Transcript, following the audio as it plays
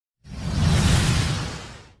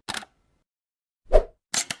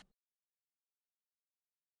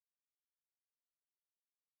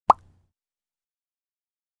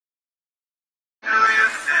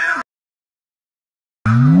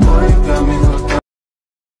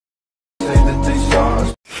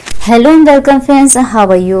Hello and welcome friends, how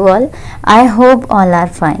are you all? I hope all are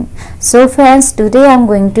fine. So friends, today I am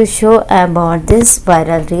going to show about this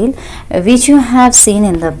viral reel which you have seen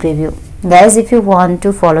in the preview. Guys, if you want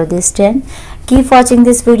to follow this trend, keep watching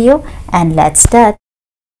this video and let's start.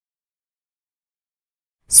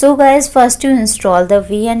 So guys, first you install the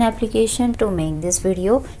VN application to make this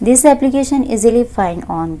video. This application easily find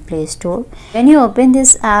on Play Store. When you open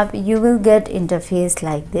this app, you will get interface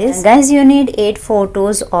like this. And guys, you need 8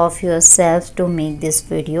 photos of yourself to make this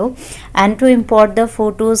video. And to import the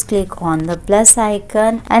photos, click on the plus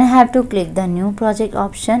icon and have to click the new project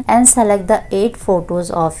option and select the 8 photos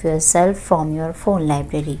of yourself from your phone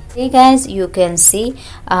library. Okay guys, you can see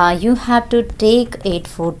you have to take 8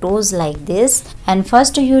 photos like this. And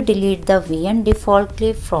first you delete the VN default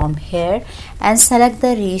clip from here and select the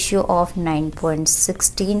ratio of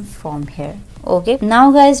 9.16 from here. Okay,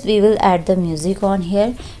 now guys, we will add the music on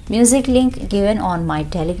here. Music link given on my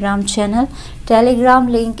Telegram channel.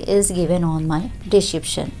 Telegram link is given on my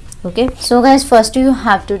description. Okay, so guys, first you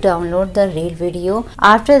have to download the reel video.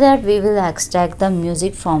 After that we will extract the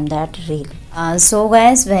music from that reel. So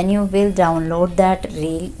guys, when you will download that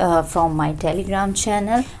reel from my Telegram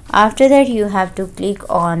channel, after that you have to click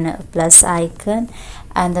on plus icon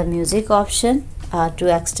and the music option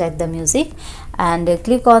to extract the music, and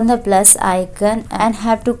click on the plus icon and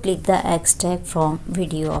have to click the extract from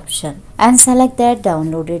video option and select that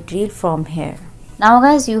downloaded reel from here. Now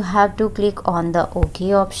guys, you have to click on the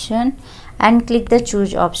OK option and click the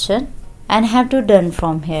choose option and have to done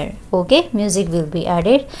from here. Okay, music will be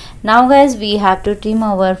added. Now guys, we have to trim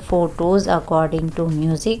our photos according to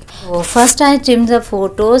music. So first I trim the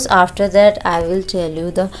photos, after that I will tell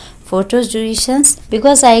you the photos durations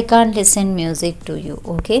because I can't listen music to you.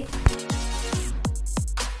 Okay.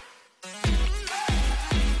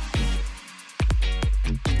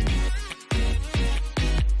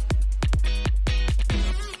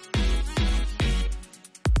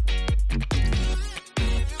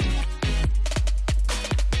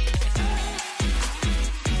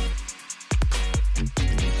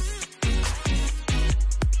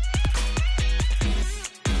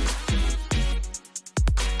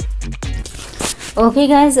 Okay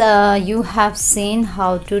guys, you have seen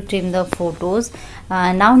how to trim the photos.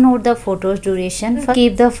 Now note the photos duration.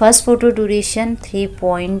 Keep the first photo duration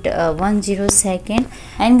 3.10 second,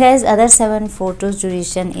 and guys, other 7 photos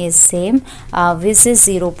duration is same, which is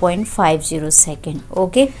 0.50 second.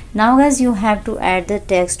 Okay, now guys, you have to add the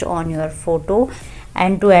text on your photo.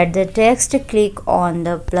 And to add the text, click on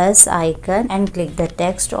the plus icon and click the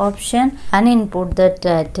text option and input the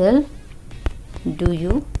title, "Do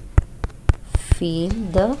you feel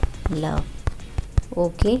the love?"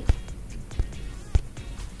 Okay,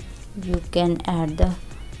 you can add the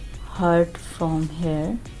heart from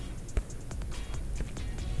here.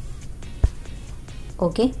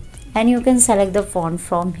 Okay, and you can select the font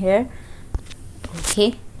from here.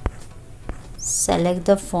 Okay, select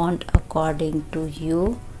the font according to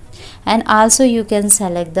you, and also you can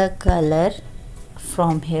select the color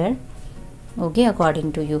from here. Okay,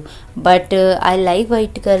 according to you, but I like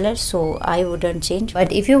white color, so I wouldn't change,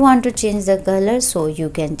 but if you want to change the color, so you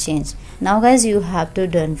can change. Now guys, you have to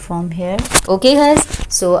done from here. Okay guys,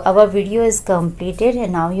 so our video is completed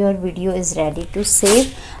and now your video is ready to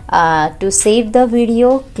save. To save the video,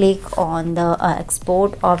 click on the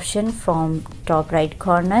export option from top right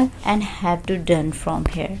corner and have to done from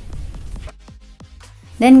here.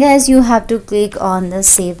 Then guys, you have to click on the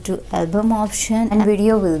save to album option and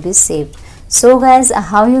video will be saved. So guys,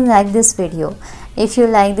 how you like this video? If you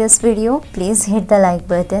like this video, please hit the like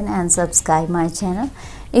button and subscribe my channel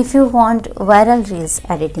if you want viral reels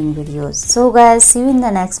editing videos. So guys, see you in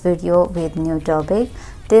the next video with new topic.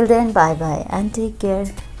 Till then, bye bye and take care.